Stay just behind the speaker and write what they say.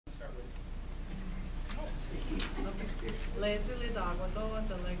My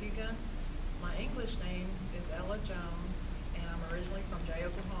English name is Ella Jones, and I'm originally from Jay,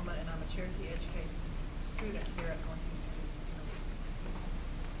 Oklahoma, and I'm a Cherokee education student here at Northeast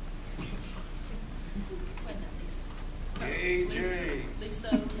University. AJ.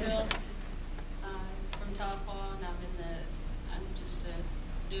 Lisa Phil, from Tahlequah, and I'm just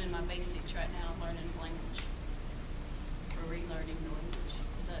doing my basics right now, learning language, or relearning the language,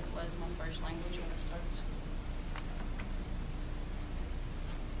 because that was my first language when I started school.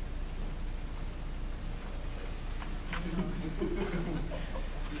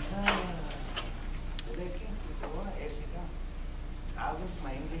 Alvin's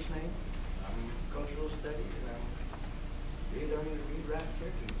my English name. I'm cultural studies, and I'm relearning to read, write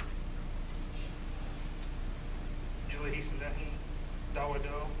Cherokee. Julie Heason-Duffy,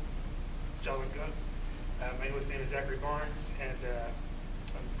 Dawado, Jalagut. My English name is Zachary Barnes, and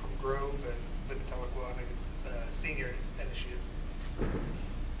I'm from Grove and live in Tahlequah. I'm a senior initiative.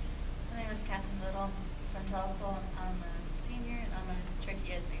 My name is Catherine Little from Tahlequah. I'm a senior and I'm a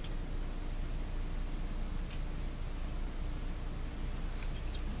Cherokee Ed major.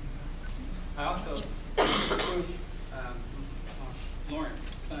 I also Lawrence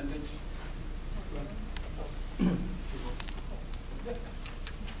Sundage.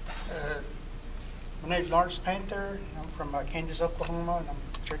 My name is Lawrence Panther. I'm from Kansas, Oklahoma, and I'm a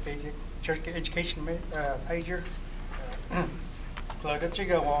Cherokee education major. Plug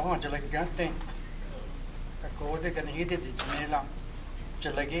chiga wa just like ganting. Ako de kan hide de jmela.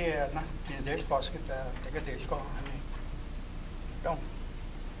 Jalagi na des basket take a des ko ani. Don't.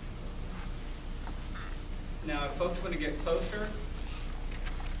 Now, if folks want to get closer,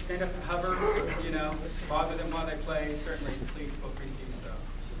 stand up and hover, bother them while they play, certainly please feel free to do so.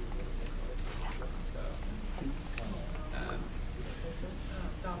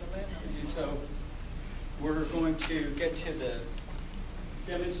 So we're going to get to the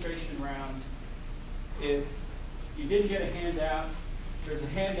demonstration round. If you didn't get a handout, there's a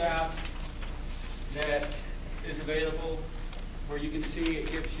handout that is available where you can see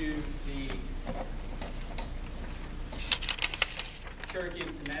it gives you the Cherokee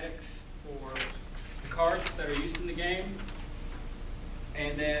phonetics for the cards that are used in the game.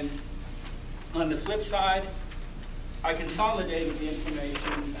 And then on the flip side, I consolidated the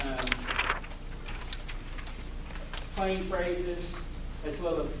information, plain phrases, as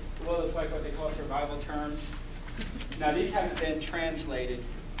well as like what they call survival terms. Now these haven't been translated,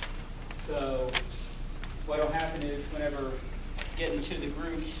 so what will happen is whenever get into the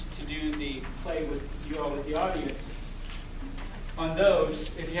groups to do the play with you all with the audience, on those,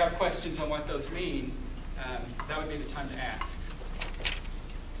 if you have questions on what those mean, that would be the time to ask.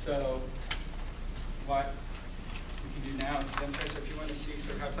 So what we can do now is demonstrate. So if you want to see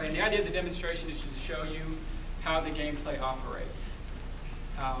sort of how to play, and the idea of the demonstration is to show you how the gameplay operates,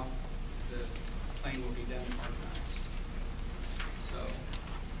 how the playing will be done and organized. So,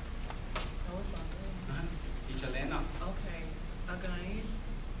 Ichalena. Okay, again,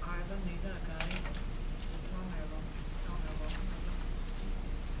 Ivan, Nida, again.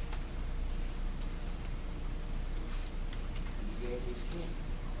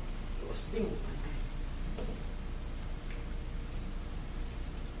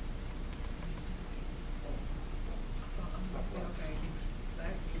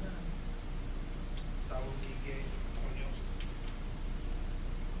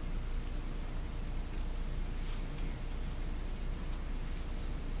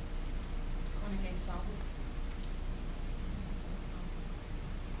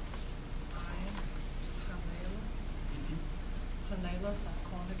 Sanela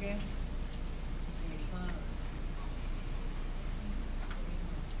Sakonage.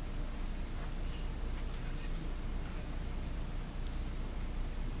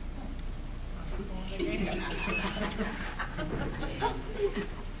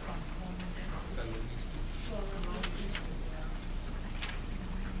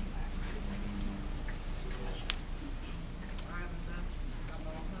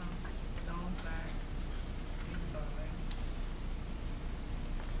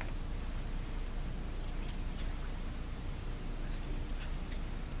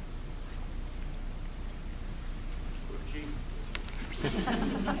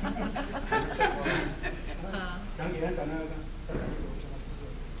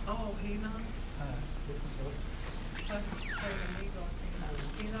 Oh, he knows?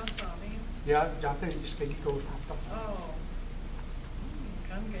 He knows something? Yeah, जानते हैं जिसके की code आता है. Oh,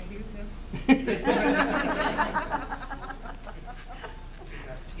 come get used to.